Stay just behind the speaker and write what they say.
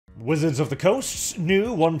Wizards of the Coast's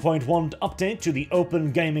new 1.1 update to the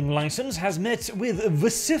Open Gaming License has met with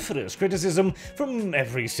vociferous criticism from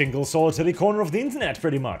every single solitary corner of the internet,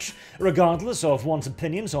 pretty much. Regardless of one's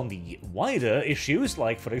opinions on the wider issues,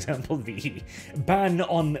 like, for example, the ban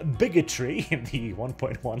on bigotry in the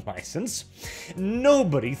 1.1 license,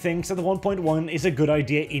 nobody thinks that the 1.1 is a good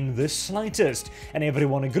idea in the slightest, and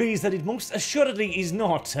everyone agrees that it most assuredly is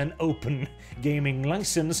not an open gaming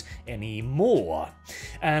license anymore.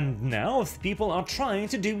 And now people are trying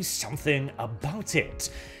to do something about it.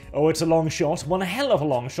 Oh, it's a long shot, one hell of a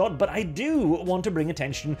long shot, but I do want to bring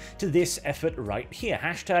attention to this effort right here.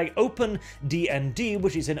 Hashtag Open DnD,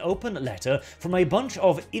 which is an open letter from a bunch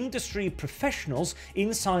of industry professionals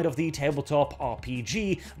inside of the tabletop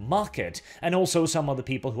RPG market, and also some other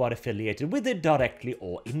people who are affiliated with it directly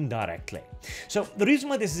or indirectly. So the reason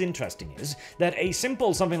why this is interesting is that a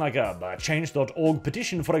simple something like a change.org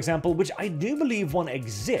petition, for example, which I do believe one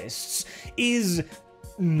exists, is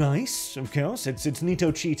nice, of course, it's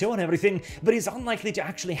neato cheeto and everything, but it's unlikely to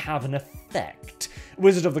actually have an effect.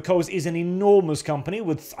 Wizards of the Coast is an enormous company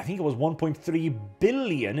with, I think it was 1.3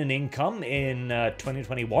 billion in income in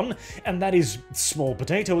 2021, and that is small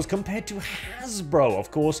potatoes compared to Hasbro,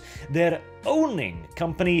 of course, their owning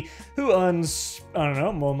company, who earns, I don't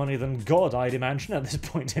know, more money than God, I'd imagine, at this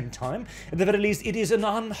point in time. At the very least, it is an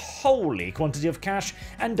unholy quantity of cash,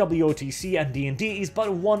 and WOTC and D&D is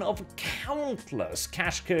but one of countless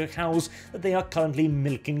cash cows that they are currently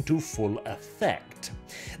milking to full effect.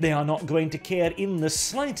 They are not going to care in the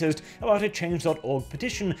slightest about a change.org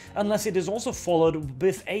petition unless it is also followed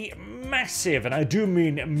with a massive, and I do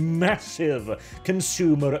mean massive,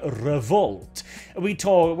 consumer revolt. We're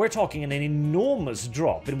talking an enormous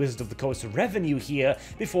drop in Wizards of the Coast revenue here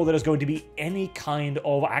before there is going to be any kind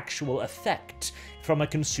of actual effect from a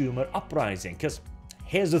consumer uprising, because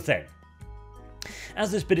here's the thing.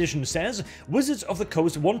 As this petition says, Wizards of the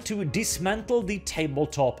Coast want to dismantle the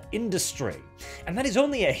tabletop industry. And that is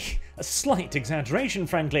only a slight exaggeration,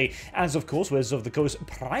 frankly, as of course Wizards of the Coast's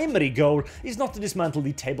primary goal is not to dismantle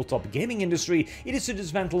the tabletop gaming industry, it is to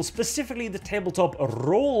dismantle specifically the tabletop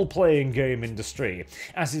role-playing game industry,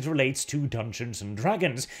 as it relates to Dungeons &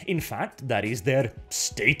 Dragons. In fact, that is their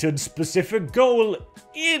stated specific goal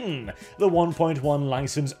in the 1.1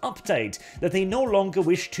 license update, that they no longer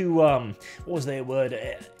wish to, what was their word?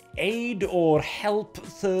 Aid or help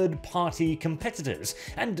third-party competitors.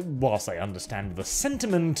 And whilst I understand the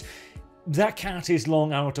sentiment, that cat is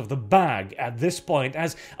long out of the bag at this point,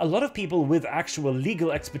 as a lot of people with actual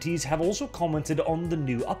legal expertise have also commented on the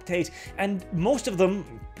new update, and most of them,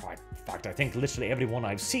 in fact I think literally everyone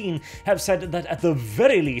I've seen, have said that at the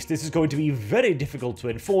very least this is going to be very difficult to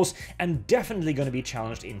enforce and definitely going to be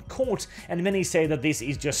challenged in court, and many say that this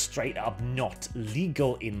is just straight up not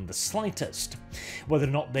legal in the slightest. Whether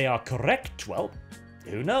or not they are correct, well,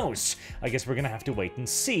 who knows? I guess we're going to have to wait and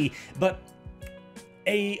see, but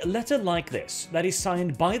a letter like this, that is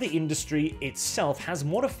signed by the industry itself, has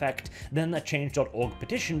more effect than a change.org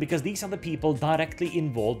petition, because these are the people directly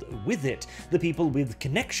involved with it, the people with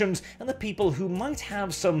connections, and the people who might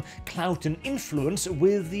have some clout and influence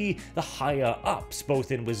with the higher ups,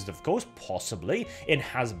 both in Wizards of the Coast, possibly, in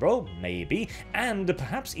Hasbro, maybe, and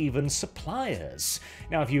perhaps even suppliers.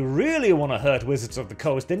 Now, if you really want to hurt Wizards of the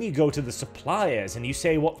Coast, then you go to the suppliers and you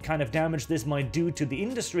say what kind of damage this might do to the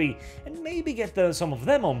industry, and maybe get some of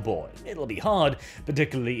them on board. It'll be hard,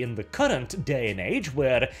 particularly in the current day and age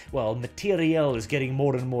where, well, material is getting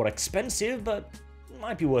more and more expensive, but it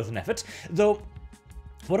might be worth an effort. Though,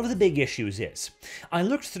 one of the big issues is, I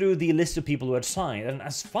looked through the list of people who had signed, and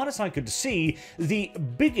as far as I could see, the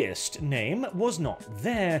biggest name was not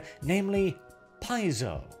there, namely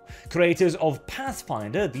Paizo, creators of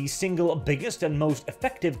Pathfinder, the single biggest and most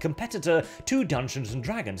effective competitor to Dungeons &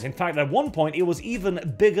 Dragons. In fact, at one point it was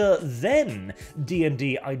even bigger than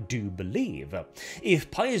D&D, I do believe. If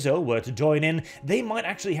Paizo were to join in, they might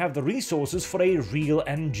actually have the resources for a real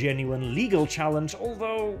and genuine legal challenge,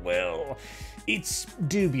 although, well, it's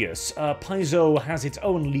dubious. Paizo has its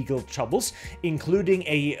own legal troubles, including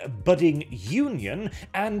a budding union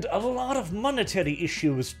and a lot of monetary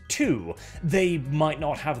issues too. They might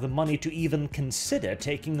not have the money to even consider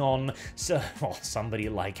taking on somebody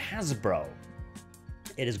like Hasbro.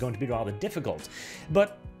 It is going to be rather difficult,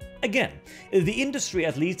 but again, the industry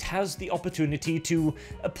at least has the opportunity to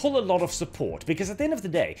pull a lot of support, because at the end of the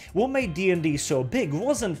day, what made D&D so big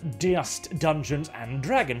wasn't just Dungeons and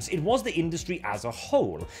Dragons, it was the industry as a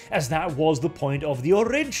whole, as that was the point of the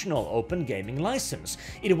original open gaming license.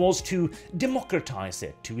 It was to democratize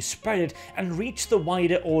it, to spread it, and reach the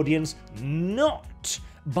wider audience, not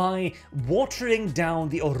by watering down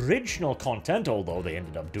the original content, although they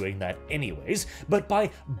ended up doing that anyways, but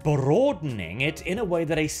by broadening it in a way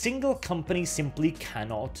that a single company simply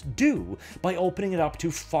cannot do, by opening it up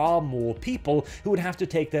to far more people who would have to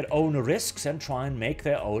take their own risks and try and make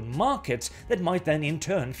their own markets that might then in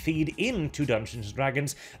turn feed into Dungeons &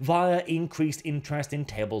 Dragons via increased interest in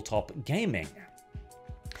tabletop gaming.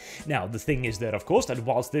 Now, the thing is that, of course, that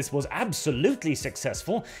whilst this was absolutely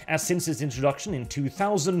successful, as since its introduction in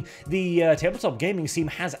 2000, the tabletop gaming scene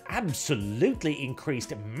has absolutely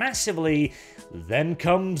increased massively. Then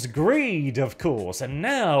comes greed, of course, and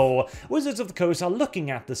now Wizards of the Coast are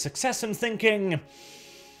looking at the success and thinking,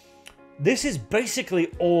 this is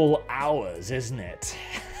basically all ours, isn't it?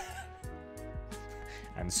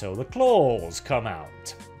 And so the claws come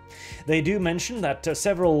out. They do mention that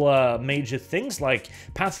several major things like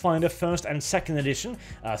Pathfinder 1st and 2nd edition,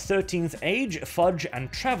 13th Age, Fudge,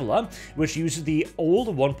 and Traveller, which uses the old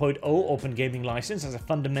 1.0 open gaming license as a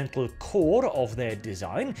fundamental core of their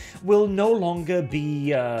design, will no longer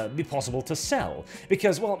be possible to sell.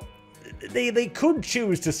 Because, well, they could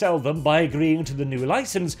choose to sell them by agreeing to the new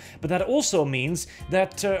license, but that also means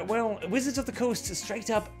that, well, Wizards of the Coast straight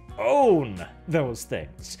up own those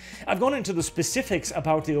things. I've gone into the specifics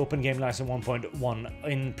about the Open Game License 1.1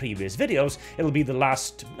 in previous videos. It'll be the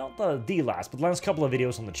last, not the last, but the last couple of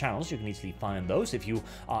videos on the channel, so you can easily find those if you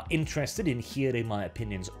are interested in hearing my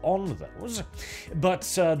opinions on those. But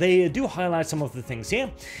they do highlight some of the things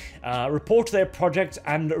here. Report their projects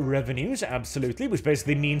and revenues, absolutely, which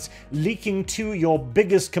basically means leaking to your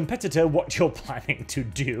biggest competitor what you're planning to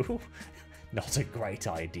do. Not a great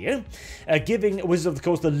idea. Giving Wizards of the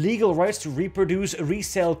Coast the legal rights to reproduce,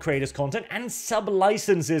 resell creators' content and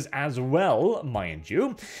sub-licenses as well, mind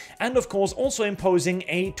you. And of course, also imposing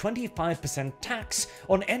a 25% tax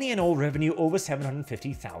on any and all revenue over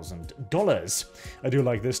 $750,000. I do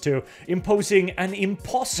like this too. Imposing an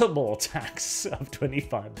impossible tax of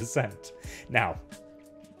 25%. Now,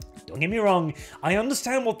 don't get me wrong, I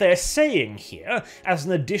understand what they're saying here, as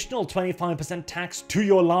an additional 25% tax to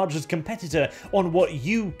your largest competitor on what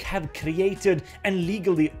you have created and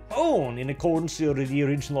legally own in accordance to the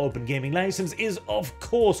original Open Gaming License is of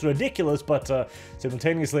course ridiculous, but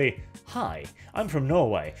simultaneously, hi, I'm from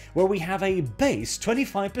Norway, where we have a base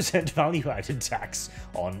 25% value-added tax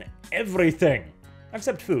on everything,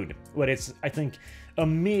 except food, where it's, I think, a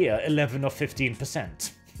mere 11 or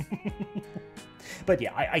 15%. But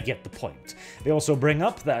yeah, I get the point. They also bring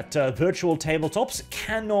up that virtual tabletops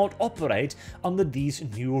cannot operate under these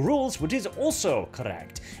new rules, which is also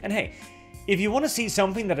correct. And hey, if you want to see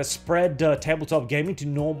something that has spread tabletop gaming to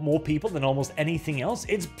more people than almost anything else,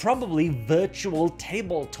 it's probably virtual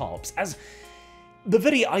tabletops, as the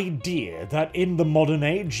very idea that in the modern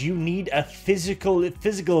age you need a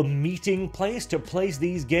physical meeting place to place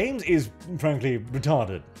these games is frankly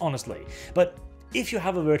retarded, honestly. But if you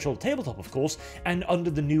have a virtual tabletop, of course, and under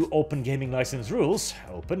the new Open Gaming License rules,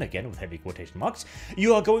 open again with heavy quotation marks,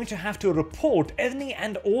 you are going to have to report any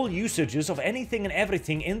and all usages of anything and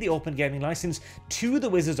everything in the Open Gaming License to the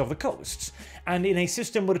Wizards of the Coast. And in a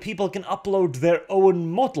system where people can upload their own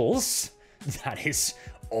models, that is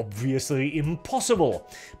obviously impossible.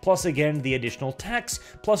 Plus again the additional tax,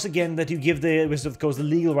 plus again that you give the Wizards of the Coast the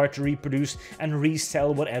legal right to reproduce and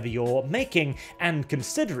resell whatever you're making, and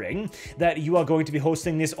considering that you are going to be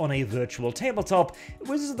hosting this on a virtual tabletop,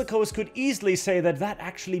 Wizards of the Coast could easily say that that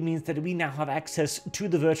actually means that we now have access to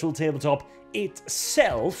the virtual tabletop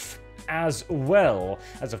itself as well,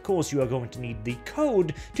 as of course you are going to need the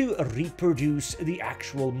code to reproduce the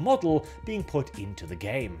actual model being put into the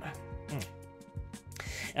game.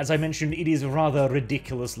 As I mentioned, it is rather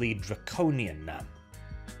ridiculously draconian.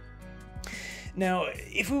 Now,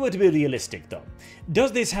 if we were to be realistic though,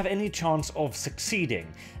 does this have any chance of succeeding?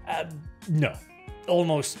 No.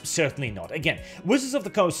 Almost certainly not. Again, Wizards of the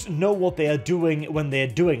Coast know what they are doing when they're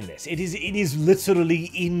doing this. It is literally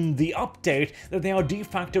in the update that they are de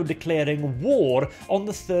facto declaring war on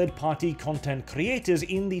the third-party content creators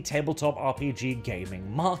in the tabletop RPG gaming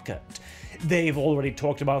market. They've already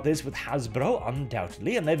talked about this with Hasbro,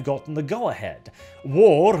 undoubtedly, and they've gotten the go-ahead.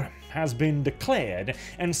 War has been declared,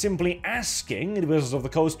 and simply asking the Wizards of the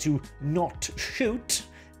Coast to not shoot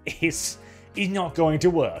is not going to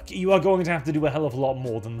work. You are going to have to do a hell of a lot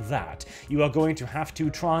more than that. You are going to have to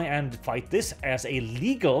try and fight this as a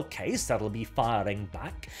legal case that'll be firing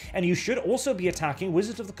back, and you should also be attacking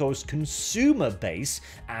Wizards of the Coast consumer base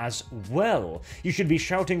as well. You should be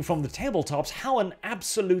shouting from the tabletops how an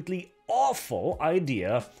absolutely awful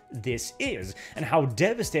idea this is, and how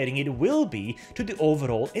devastating it will be to the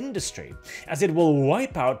overall industry, as it will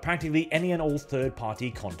wipe out practically any and all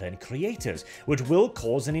third-party content creators, which will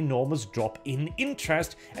cause an enormous drop in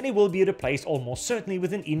interest, and it will be replaced almost certainly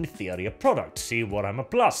with an inferior product. See Warhammer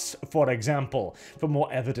Plus, for example, for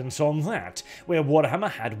more evidence on that, where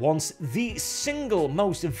Warhammer had once the single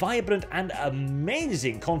most vibrant and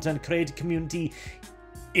amazing content creator community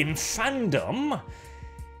in fandom.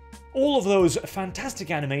 All of those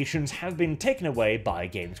fantastic animations have been taken away by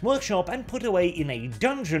Games Workshop and put away in a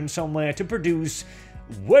dungeon somewhere to produce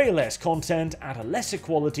way less content at a lesser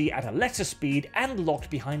quality, at a lesser speed, and locked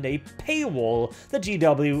behind a paywall that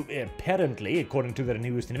GW, apparently, according to their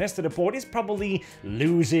newest investor report, is probably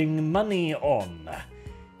losing money on.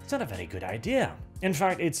 It's not a very good idea. In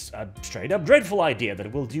fact, it's a straight-up dreadful idea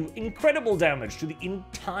that will do incredible damage to the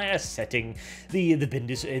entire setting, the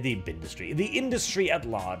industry at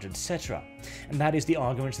large, etc. And that is the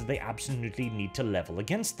argument that they absolutely need to level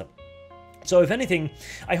against them. So if anything,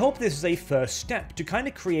 I hope this is a first step to kind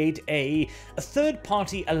of create a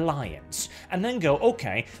third-party alliance, and then go,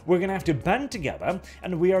 okay, we're going to have to band together,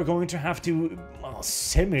 and we are going to have to, well,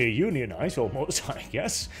 semi-unionize almost, I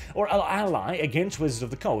guess, or ally against Wizards of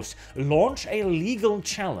the Coast, launch a legal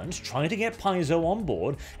challenge, try to get Paizo on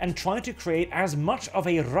board, and try to create as much of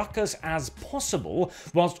a ruckus as possible,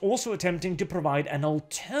 whilst also attempting to provide an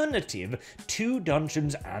alternative to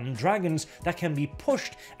Dungeons & Dragons that can be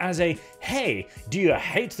pushed as a, hey, do you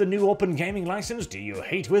hate the new open gaming license? Do you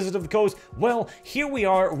hate Wizards of the Coast? Well, here we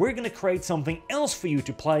are, we're going to create something else for you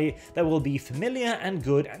to play that will be familiar and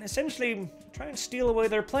good, and essentially try and steal away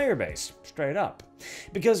their player base, straight up.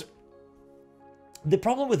 Because the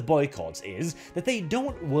problem with boycotts is that they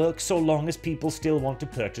don't work so long as people still want to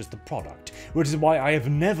purchase the product, which is why I have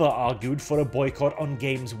never argued for a boycott on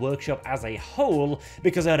Games Workshop as a whole,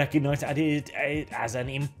 because I recognize it as an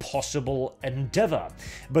impossible endeavor.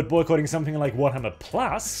 But boycotting something like Warhammer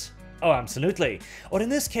Plus, oh, absolutely. Or in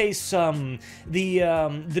this case, the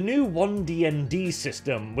new One DnD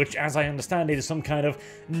system, which, as I understand it, is some kind of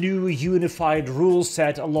new unified rule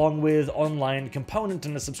set along with online component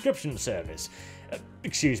and a subscription service.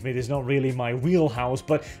 Excuse me, this is not really my wheelhouse,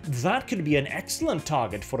 but that could be an excellent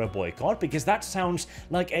target for a boycott, because that sounds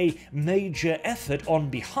like a major effort on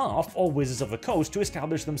behalf of Wizards of the Coast to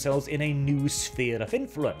establish themselves in a new sphere of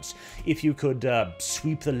influence. If you could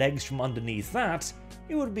sweep the legs from underneath that,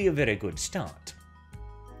 it would be a very good start.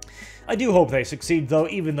 I do hope they succeed though,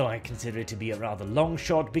 even though I consider it to be a rather long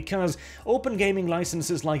shot, because open gaming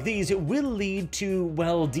licenses like these will lead to,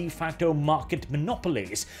 well, de facto market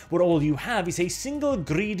monopolies, where all you have is a single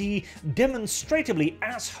greedy, demonstrably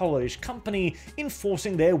asshole-ish company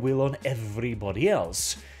enforcing their will on everybody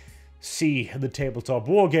else. See the tabletop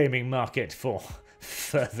wargaming market for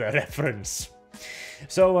further reference.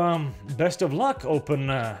 So, best of luck,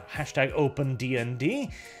 hashtag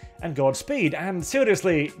OpenDND, and Godspeed, and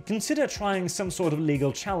seriously, consider trying some sort of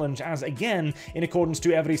legal challenge, as again, in accordance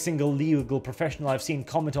to every single legal professional I've seen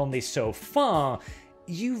comment on this so far,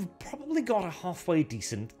 you've probably got a halfway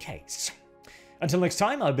decent case. Until next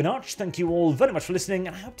time, I've been Arch, thank you all very much for listening,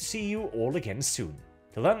 and I hope to see you all again soon.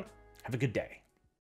 Till then, have a good day.